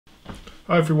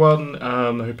Hi everyone,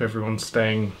 I hope everyone's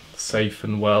staying safe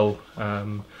and well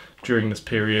during this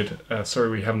period. Sorry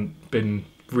we haven't been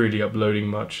really uploading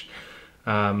much.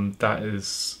 That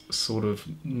is sort of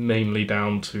mainly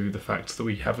down to the fact that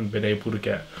we haven't been able to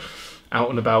get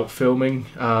out and about filming,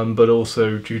 but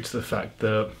also due to the fact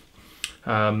that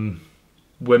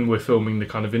when we're filming the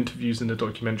kind of interviews in the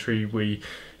documentary,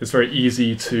 it's very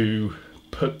easy to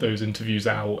put those interviews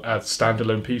out as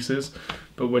standalone pieces,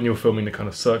 but when you're filming the kind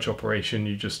of search operation,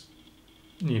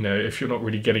 if you're not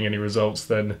really getting any results,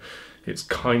 then it's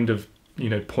kind of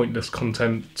pointless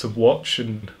content to watch,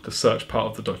 and the search part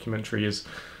of the documentary is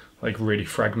like really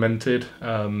fragmented.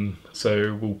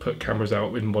 So we'll put cameras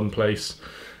out in one place,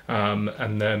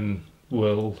 and then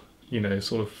we'll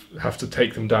sort of have to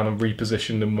take them down and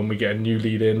reposition them when we get a new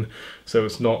lead in, so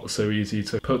it's not so easy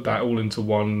to put that all into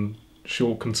one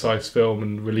short concise film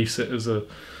and release it as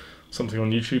something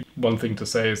on YouTube. One thing to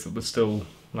say is that we're still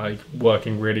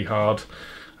working really hard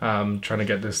trying to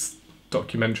get this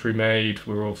documentary made.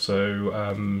 We've also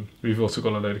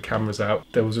got a load of cameras out.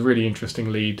 There was a really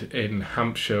interesting lead in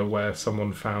Hampshire where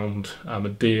someone found a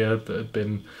deer that had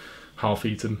been half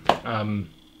eaten.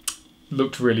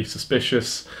 Looked really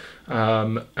suspicious,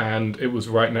 and it was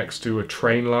right next to a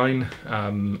train line,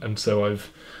 and so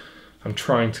I'm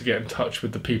trying to get in touch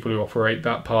with the people who operate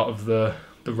that part of the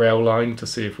rail line to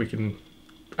see if we can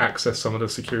access some of the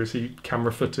security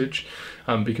camera footage,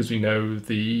 because we know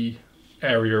the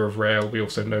area of rail, we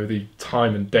also know the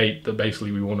time and date that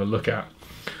basically we want to look at.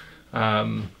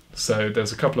 So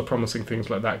there's a couple of promising things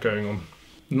like that going on.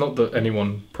 Not that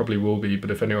anyone probably will be,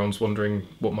 but if anyone's wondering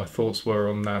what my thoughts were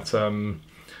on that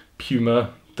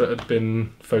puma that had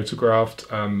been photographed,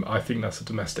 I think that's a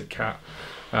domestic cat.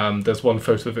 There's one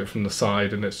photo of it from the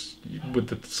side, and it's with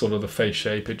the sort of the face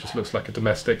shape, it just looks like a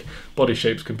domestic. Body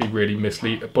shapes can be really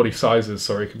body sizes,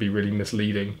 sorry, can be really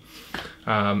misleading.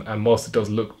 And whilst it does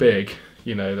look big,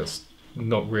 that's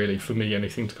not really for me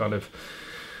anything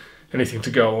to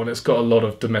go on. It's got a lot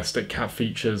of domestic cat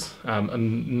features,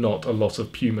 and not a lot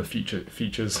of puma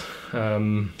features.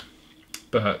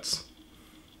 But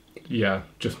yeah,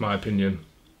 just my opinion.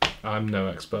 I'm no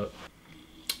expert.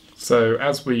 So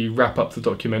as we wrap up the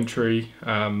documentary,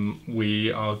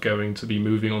 we are going to be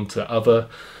moving on to other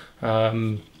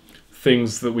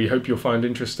things that we hope you'll find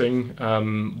interesting.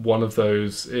 One of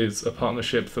those is a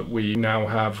partnership that we now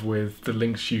have with the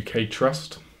Lynx UK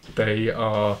Trust. They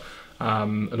are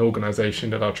an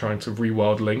organisation that are trying to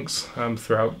rewild lynx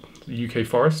throughout the UK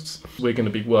forests. We're going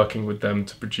to be working with them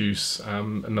to produce a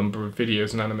number of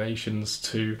videos and animations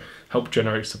to help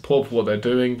generate support for what they're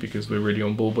doing, because we're really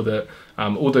on board with it.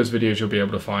 All those videos you'll be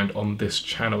able to find on this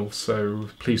channel, so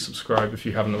please subscribe if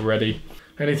you haven't already.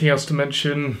 Anything else to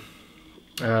mention?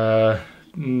 No,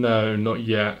 not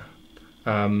yet.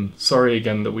 Sorry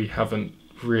again that we haven't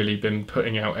really been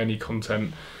putting out any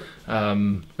content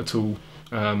at all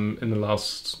in the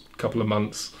last couple of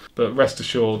months, but rest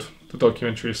assured the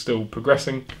documentary is still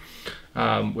progressing.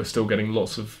 We're still getting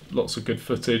lots of good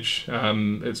footage.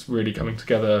 It's really coming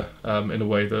together in a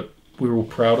way that we're all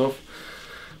proud of.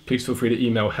 Please feel free to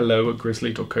email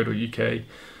hello@grizzly.co.uk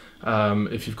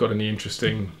if you've got any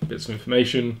interesting bits of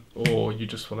information, or you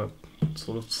just want to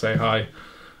sort of say hi,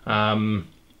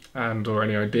 or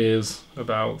any ideas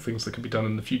about things that could be done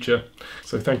in the future.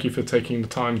 So thank you for taking the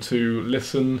time to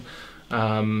listen.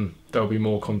 There'll be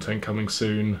more content coming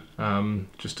soon,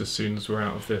 just as soon as we're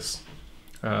out of this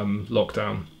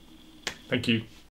lockdown. Thank you.